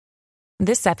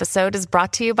This episode is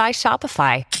brought to you by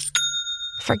Shopify.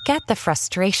 Forget the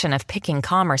frustration of picking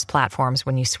commerce platforms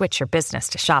when you switch your business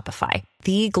to Shopify,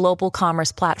 the global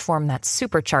commerce platform that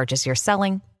supercharges your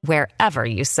selling wherever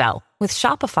you sell. With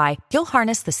Shopify, you'll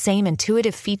harness the same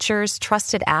intuitive features,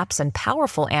 trusted apps, and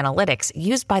powerful analytics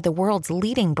used by the world's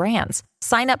leading brands.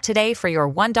 Sign up today for your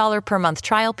 $1 per month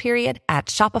trial period at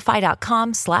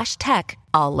shopify.com/tech,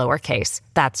 all lowercase.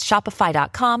 That's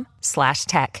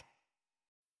shopify.com/tech.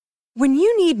 When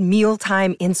you need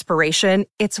mealtime inspiration,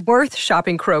 it's worth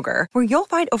shopping Kroger, where you'll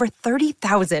find over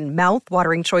 30,000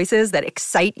 mouth-watering choices that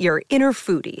excite your inner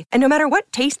foodie. And no matter what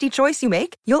tasty choice you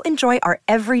make, you'll enjoy our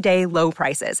everyday low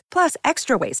prices, plus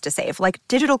extra ways to save, like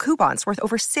digital coupons worth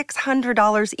over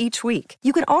 $600 each week.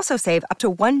 You can also save up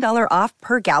to $1 off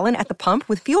per gallon at the pump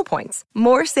with fuel points.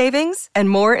 More savings and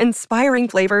more inspiring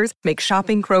flavors make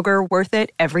shopping Kroger worth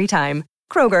it every time.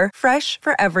 Kroger, fresh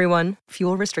for everyone.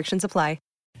 Fuel restrictions apply.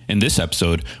 In this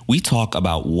episode, we talk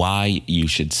about why you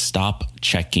should stop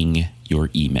checking your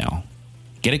email.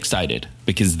 Get excited,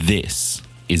 because this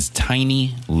is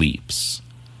Tiny Leaps,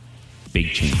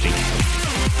 Big Changes.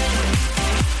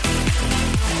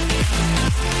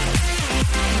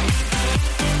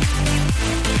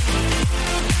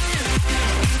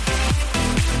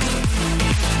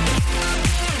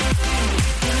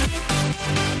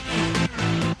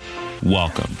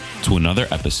 Welcome to another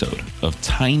episode of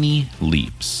Tiny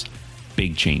Leaps,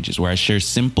 Big Changes, where I share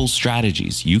simple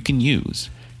strategies you can use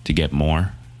to get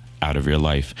more out of your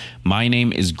life. My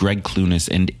name is Greg Clunas,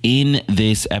 and in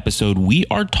this episode, we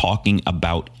are talking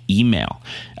about email.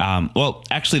 Well,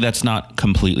 actually, that's not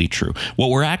completely true.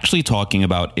 What we're actually talking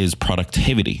about is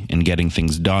productivity and getting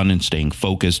things done and staying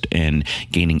focused and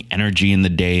gaining energy in the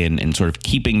day and sort of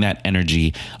keeping that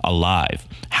energy alive.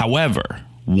 However,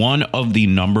 one of the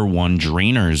number one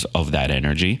drainers of that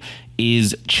energy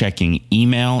is checking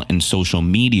email and social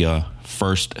media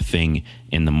first thing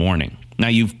in the morning. Now,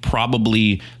 you've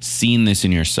probably seen this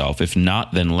in yourself. If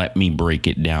not, then let me break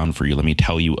it down for you. Let me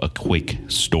tell you a quick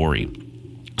story.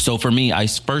 So for me, I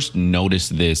first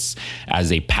noticed this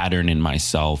as a pattern in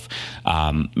myself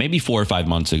maybe 4 or 5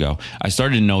 months ago. I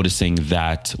started noticing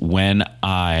that when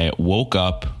I woke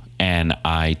up and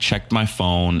I checked my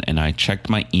phone and I checked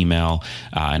my email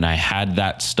and I had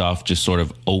that stuff just sort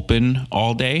of open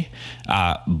all day.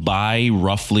 By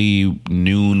roughly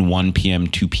noon, 1 p.m.,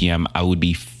 2 p.m., I would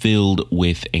be filled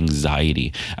with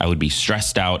anxiety. I would be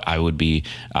stressed out. I would be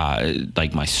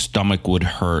like my stomach would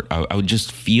hurt. I would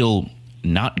just feel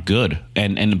not good.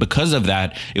 And because of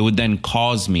that, it would then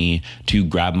cause me to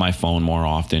grab my phone more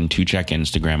often, to check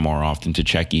Instagram more often, to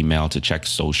check email, to check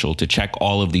social, to check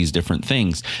all of these different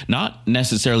things, not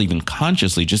necessarily even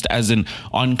consciously, just as an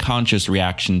unconscious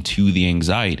reaction to the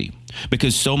anxiety.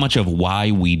 Because so much of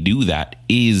why we do that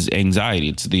is anxiety.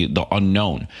 It's the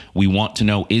unknown. We want to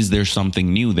know, is there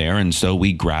something new there? And so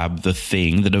we grab the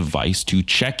thing, the device, to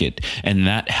check it. And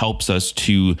that helps us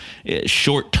to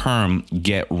short term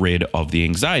get rid of the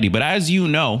anxiety. But as you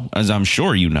know, as I'm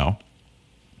sure you know,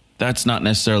 that's not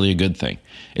necessarily a good thing.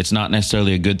 It's not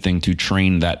necessarily a good thing to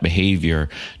train that behavior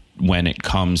when it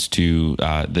comes to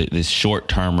this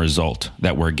short-term result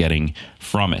that we're getting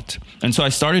from it. And so I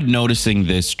started noticing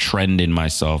this trend in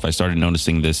myself. I started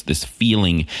noticing this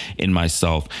feeling in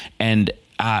myself. And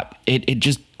it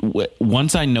just,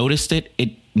 once I noticed it, it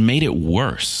made it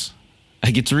worse.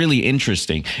 Like, it's really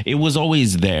interesting. It was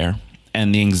always there.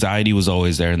 And the anxiety was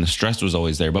always there and the stress was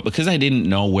always there. But because I didn't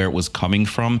know where it was coming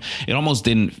from, it almost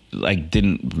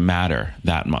didn't matter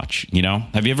that much. You know,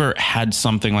 have you ever had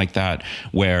something like that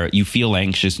where you feel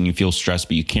anxious and you feel stressed,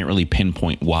 but you can't really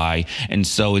pinpoint why? And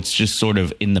so it's just sort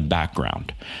of in the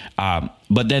background.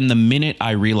 But then the minute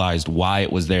I realized why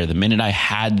it was there, the minute I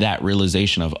had that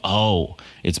realization of, oh,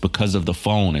 it's because of the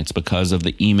phone, it's because of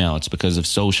the email, it's because of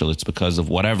social, it's because of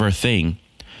whatever thing,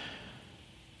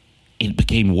 it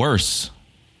became worse.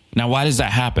 Now, why does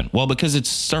that happen? Well, because it's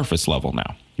surface level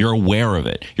now. You're aware of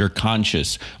it. You're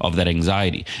conscious of that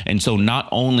anxiety. And so not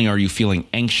only are you feeling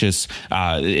anxious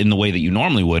in the way that you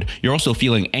normally would, you're also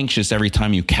feeling anxious every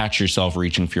time you catch yourself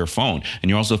reaching for your phone.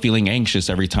 And you're also feeling anxious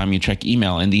every time you check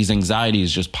email. And these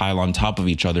anxieties just pile on top of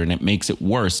each other and it makes it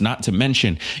worse. Not to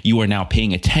mention, you are now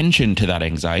paying attention to that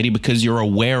anxiety because you're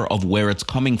aware of where it's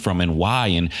coming from and why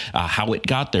and how it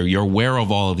got there. You're aware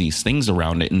of all of these things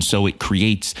around it. And so it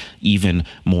creates even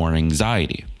more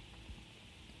anxiety.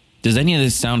 Does any of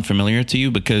this sound familiar to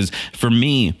you? Because for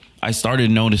me, I started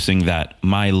noticing that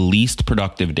my least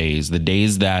productive days, the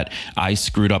days that I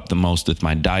screwed up the most with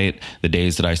my diet, the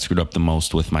days that I screwed up the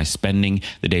most with my spending,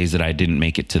 the days that I didn't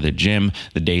make it to the gym,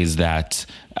 the days that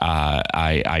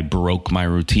I broke my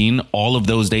routine, all of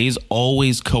those days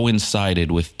always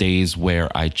coincided with days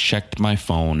where I checked my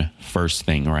phone first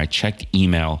thing, or I checked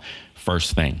email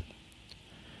first thing.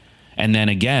 And then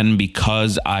again,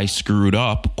 because I screwed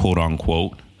up, quote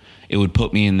unquote, it would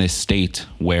put me in this state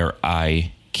where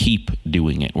I keep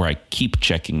doing it, where I keep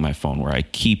checking my phone, where I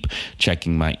keep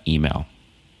checking my email.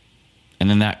 And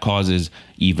then that causes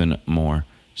even more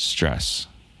stress.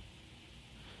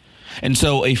 And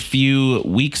so a few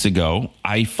weeks ago,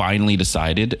 I finally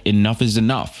decided enough is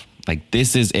enough. Like,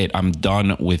 this is it. I'm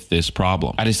done with this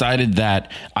problem. I decided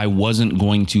that I wasn't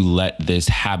going to let this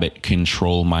habit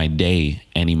control my day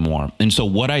anymore. And so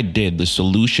what I did, the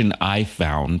solution I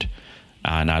found,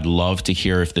 and I'd love to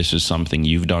hear if this is something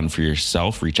you've done for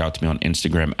yourself. Reach out to me on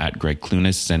Instagram at Greg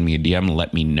Clunas. Send me a DM.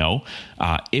 Let me know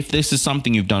if this is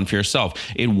something you've done for yourself.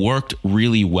 It worked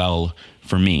really well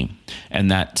for me. And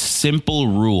that simple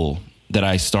rule that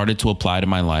I started to apply to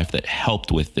my life that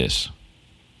helped with this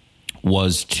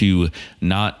was to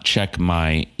not check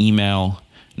my email,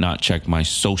 not check my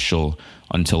social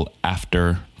until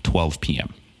after 12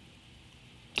 p.m.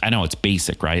 I know it's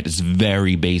basic, right? It's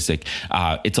very basic.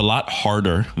 It's a lot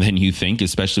harder than you think,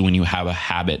 especially when you have a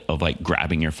habit of like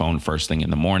grabbing your phone first thing in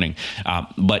the morning.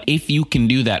 But if you can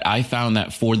do that, I found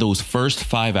that for those first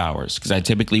 5 hours, because I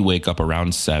typically wake up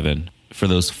around 7, for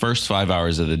those first 5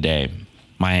 hours of the day,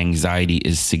 my anxiety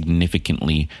is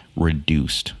significantly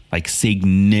reduced, like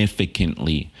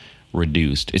significantly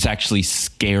reduced. It's actually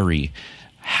scary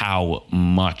how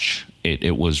much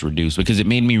it was reduced, because it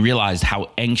made me realize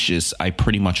how anxious I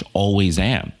pretty much always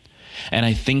am. And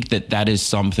I think that is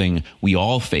something we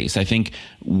all face. I think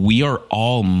we are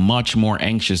all much more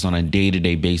anxious on a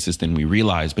day-to-day basis than we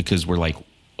realize, because we're like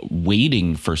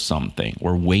waiting for something.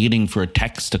 We're waiting for a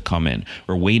text to come in.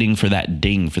 We're waiting for that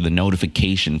ding, for the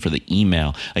notification, for the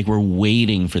email. Like, we're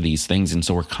waiting for these things. And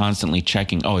so we're constantly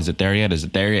checking, oh, is it there yet? Is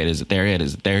it there yet? Is it there yet?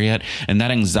 Is it there yet? And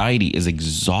that anxiety is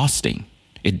exhausting.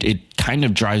 It kind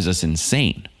of drives us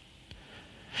insane.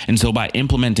 And so by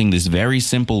implementing this very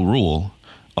simple rule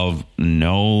of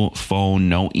no phone,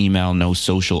 no email, no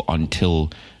social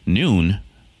until noon,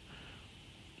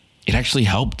 it actually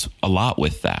helped a lot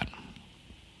with that.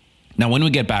 Now, when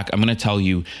we get back, I'm going to tell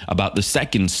you about the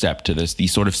second step to this, the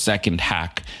sort of second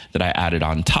hack that I added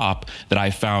on top that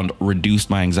I found reduced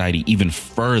my anxiety even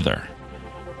further.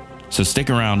 So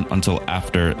stick around until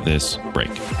after this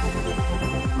break.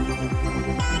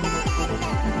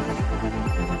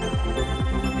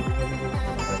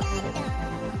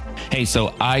 Hey,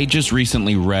 so I just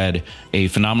recently read a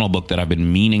phenomenal book that I've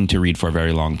been meaning to read for a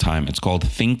very long time. It's called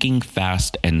Thinking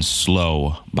Fast and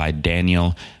Slow by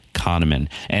Daniel Kahneman.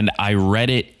 And I read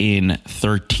it in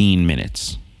 13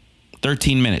 minutes.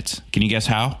 13 minutes. Can you guess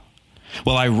how?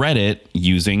 Well, I read it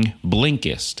using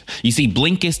Blinkist. You see,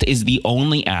 Blinkist is the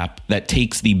only app that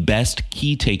takes the best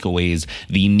key takeaways,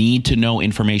 the need-to-know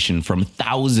information from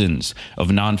thousands of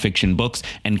nonfiction books,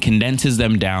 and condenses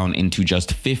them down into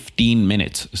just 15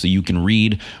 minutes so you can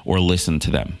read or listen to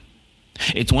them.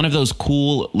 It's one of those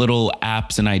cool little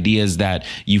apps and ideas that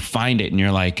you find it and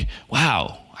you're like,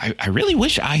 wow, I really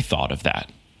wish I thought of that.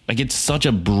 Like, it's such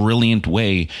a brilliant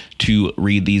way to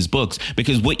read these books,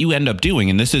 because what you end up doing,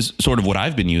 and this is sort of what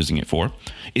I've been using it for,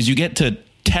 is you get to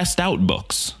test out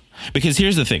books. Because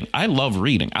here's the thing. I love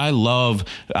reading. I love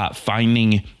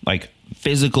finding like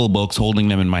physical books, holding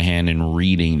them in my hand and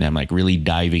reading them, like really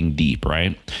diving deep,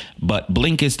 right? But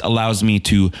Blinkist allows me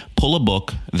to pull a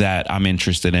book that I'm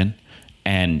interested in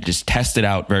and just test it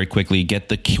out very quickly, get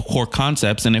the core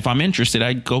concepts. And if I'm interested,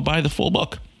 I go buy the full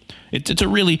book. It's a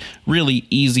really, really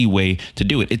easy way to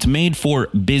do it. It's made for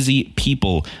busy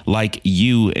people like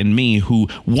you and me who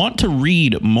want to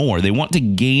read more. They want to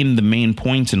gain the main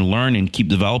points and learn and keep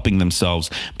developing themselves,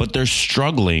 but they're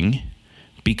struggling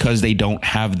because they don't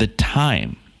have the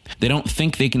time. They don't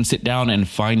think they can sit down and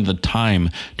find the time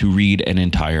to read an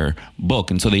entire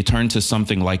book. And so they turn to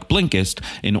something like Blinkist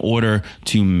in order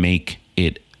to make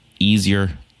it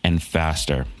easier and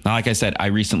faster. Now, like I said, I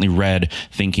recently read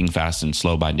Thinking Fast and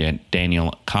Slow by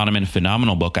Daniel Kahneman.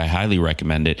 Phenomenal book. I highly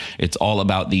recommend it. It's all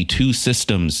about the two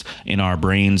systems in our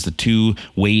brains, the two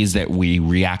ways that we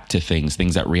react to things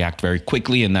that react very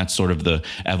quickly, and that's sort of the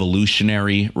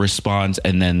evolutionary response,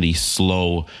 and then the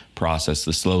slow process,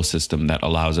 the slow system that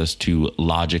allows us to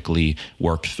logically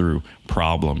work through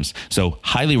problems. So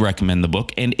highly recommend the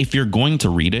book. And if you're going to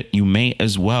read it, you may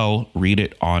as well read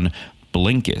it on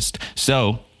Blinkist.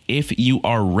 So if you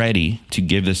are ready to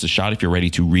give this a shot, if you're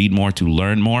ready to read more, to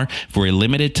learn more, for a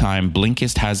limited time,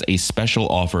 Blinkist has a special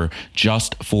offer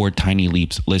just for Tiny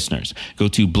Leaps listeners. Go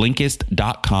to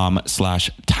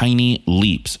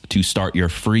Blinkist.com/tinyleaps to start your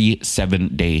free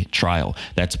 7-day trial.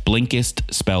 That's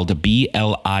Blinkist, spelled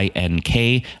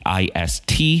BLINKIST.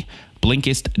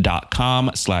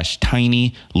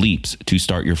 Blinkist.com/tinyleaps to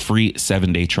start your free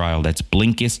 7-day trial. That's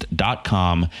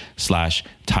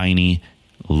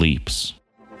Blinkist.com/tinyleaps.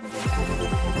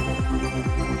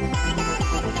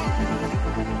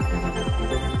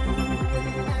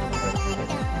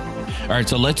 All right,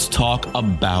 so let's talk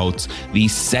about the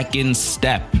second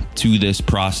step to this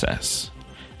process,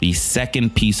 the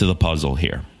second piece of the puzzle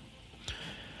here.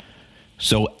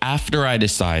 So after I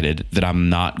decided that I'm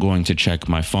not going to check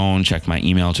my phone, check my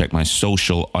email, check my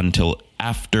social until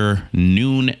after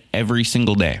noon every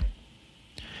single day,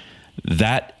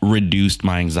 that reduced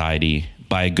my anxiety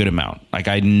by a good amount. Like,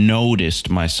 I noticed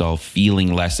myself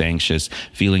feeling less anxious,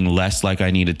 feeling less like I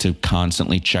needed to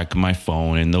constantly check my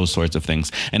phone and those sorts of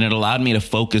things. And it allowed me to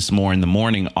focus more in the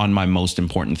morning on my most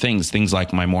important things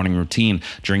like my morning routine,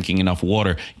 drinking enough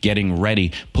water, getting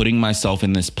ready, putting myself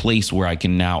in this place where I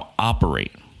can now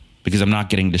operate, because I'm not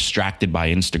getting distracted by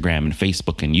Instagram and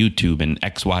Facebook and YouTube and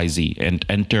XYZ, and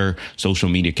enter social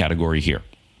media category here.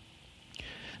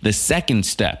 The second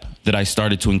step that I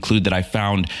started to include, that I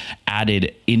found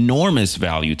added enormous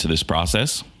value to this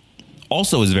process,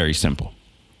 also is very simple.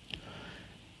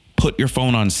 Put your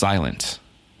phone on silent.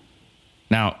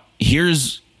 Now,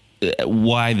 here's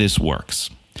why this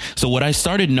works. So what I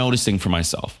started noticing for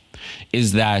myself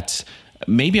is that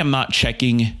maybe I'm not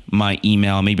checking my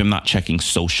email, maybe I'm not checking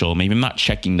social, maybe I'm not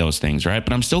checking those things, right?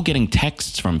 But I'm still getting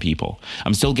texts from people.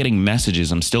 I'm still getting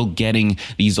messages. I'm still getting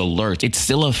these alerts. It's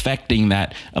still affecting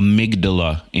that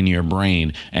amygdala in your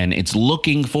brain, and it's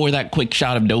looking for that quick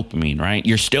shot of dopamine, right?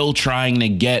 You're still trying to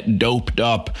get doped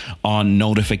up on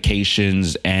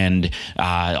notifications and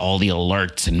all the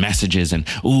alerts and messages and,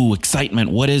 ooh, excitement.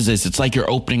 What is this? It's like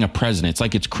you're opening a present. It's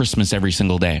like it's Christmas every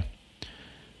single day.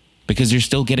 Because you're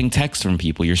still getting texts from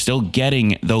people. You're still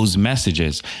getting those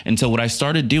messages. And so what I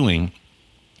started doing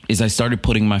is I started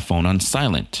putting my phone on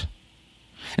silent.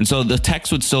 And so the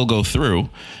text would still go through,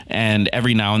 and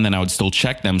every now and then I would still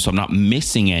check them so I'm not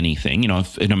missing anything. You know,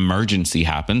 if an emergency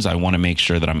happens, I want to make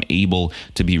sure that I'm able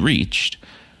to be reached.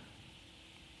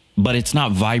 But it's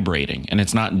not vibrating and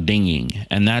it's not dinging.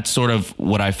 And that's sort of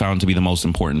what I found to be the most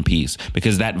important piece,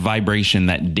 because that vibration,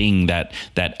 that ding, that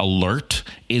alert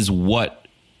is what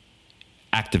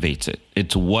activates it.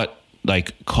 It's what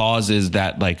like causes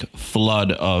that like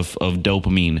flood of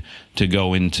dopamine to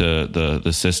go into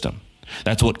the system.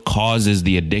 That's what causes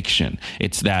the addiction.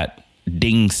 It's that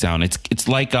ding sound. It's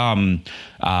like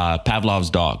Pavlov's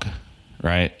dog,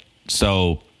 right?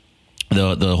 So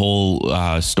the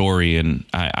whole story, and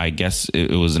I guess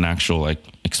it was an actual like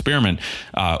experiment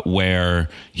where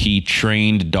he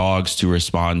trained dogs to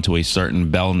respond to a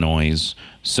certain bell noise,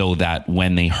 so that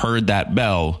when they heard that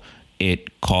bell,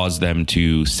 it caused them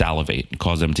to salivate,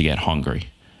 caused them to get hungry.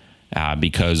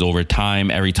 Because over time,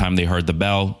 every time they heard the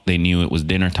bell, they knew it was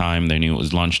dinner time, they knew it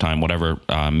was lunchtime, whatever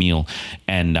meal.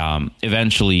 And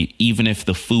eventually, even if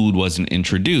the food wasn't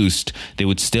introduced, they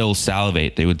would still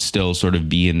salivate. They would still sort of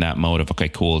be in that mode of, okay,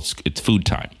 cool, it's food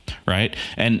time, right?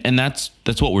 And that's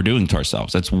what we're doing to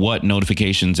ourselves. That's what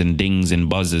notifications and dings and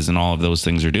buzzes and all of those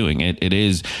things are doing. It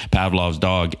is Pavlov's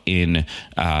dog in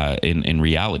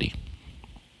reality.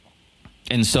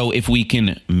 And so if we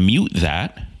can mute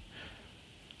that,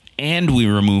 and we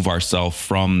remove ourselves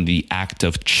from the act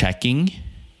of checking,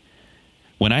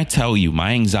 when I tell you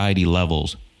my anxiety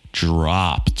levels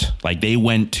dropped, like they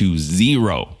went to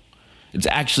zero. It's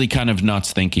actually kind of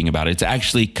nuts thinking about it. It's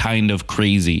actually kind of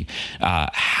crazy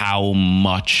how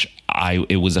much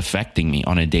it was affecting me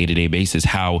on a day-to-day basis,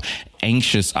 how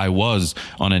anxious I was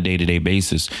on a day-to-day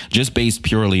basis, just based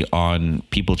purely on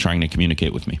people trying to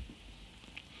communicate with me.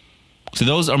 So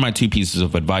those are my two pieces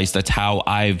of advice. That's how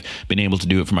I've been able to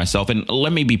do it for myself. And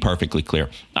let me be perfectly clear.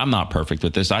 I'm not perfect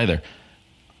with this either.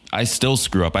 I still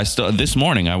screw up. This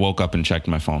morning I woke up and checked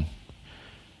my phone.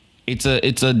 It's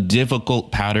a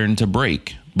difficult pattern to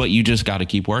break, but you just got to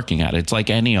keep working at it. It's like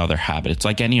any other habit. It's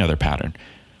like any other pattern.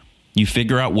 You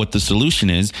figure out what the solution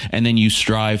is, and then you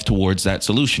strive towards that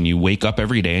solution. You wake up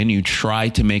every day and you try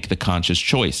to make the conscious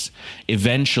choice.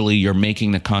 Eventually, you're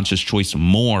making the conscious choice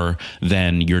more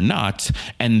than you're not,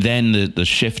 and then the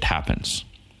shift happens.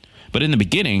 But in the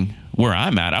beginning, where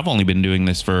I'm at, I've only been doing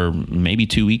this for maybe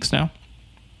 2 weeks now.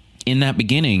 in that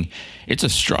beginning, it's a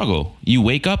struggle. You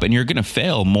wake up and you're going to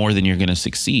fail more than you're going to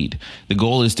succeed. The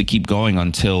goal is to keep going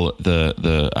until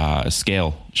the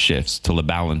scale shifts, till the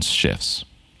balance shifts.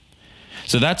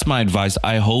 So that's my advice.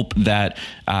 I hope that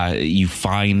you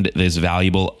find this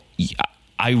valuable.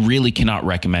 I really cannot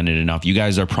recommend it enough. You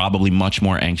guys are probably much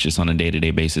more anxious on a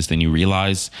day-to-day basis than you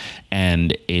realize.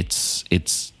 And it's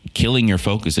killing your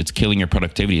focus. It's killing your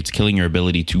productivity. It's killing your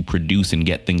ability to produce and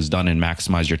get things done and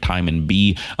maximize your time and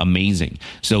be amazing.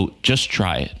 So just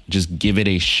try it. Just give it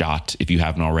a shot if you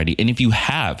haven't already. And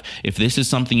if this is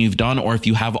something you've done, or if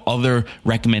you have other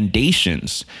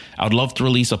recommendations, I would love to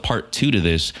release a part 2 to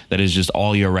this that is just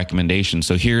all your recommendations.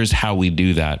 So here's how we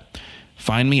do that.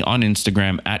 Find me on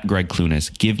Instagram at Greg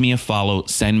Clunis. Give me a follow.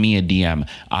 Send me a DM.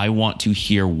 I want to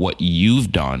hear what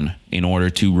you've done in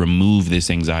order to remove this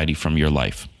anxiety from your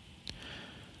life.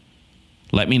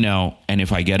 Let me know. And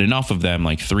if I get enough of them,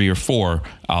 like 3 or 4,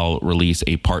 I'll release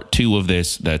a part 2 of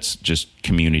this that's just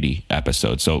community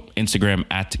episode. So Instagram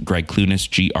at Greg Clunis,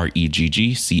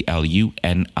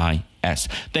 GreggClunis.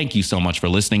 Thank you so much for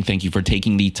listening. Thank you for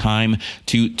taking the time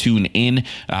to tune in.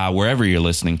 Wherever you're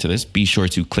listening to this, be sure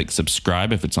to click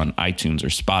subscribe if it's on iTunes or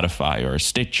Spotify or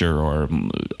Stitcher or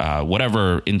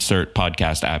whatever insert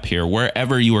podcast app here.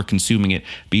 Wherever you are consuming it,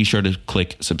 be sure to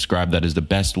click subscribe. That is the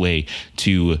best way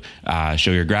to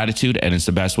show your gratitude, and it's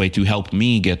the best way to help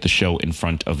me get the show in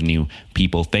front of new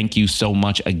people. Thank you so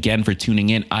much again for tuning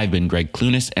in. I've been Greg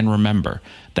Clunis, and remember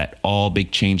that all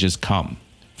big changes come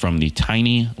from the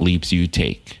tiny leaps you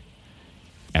take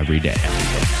every day.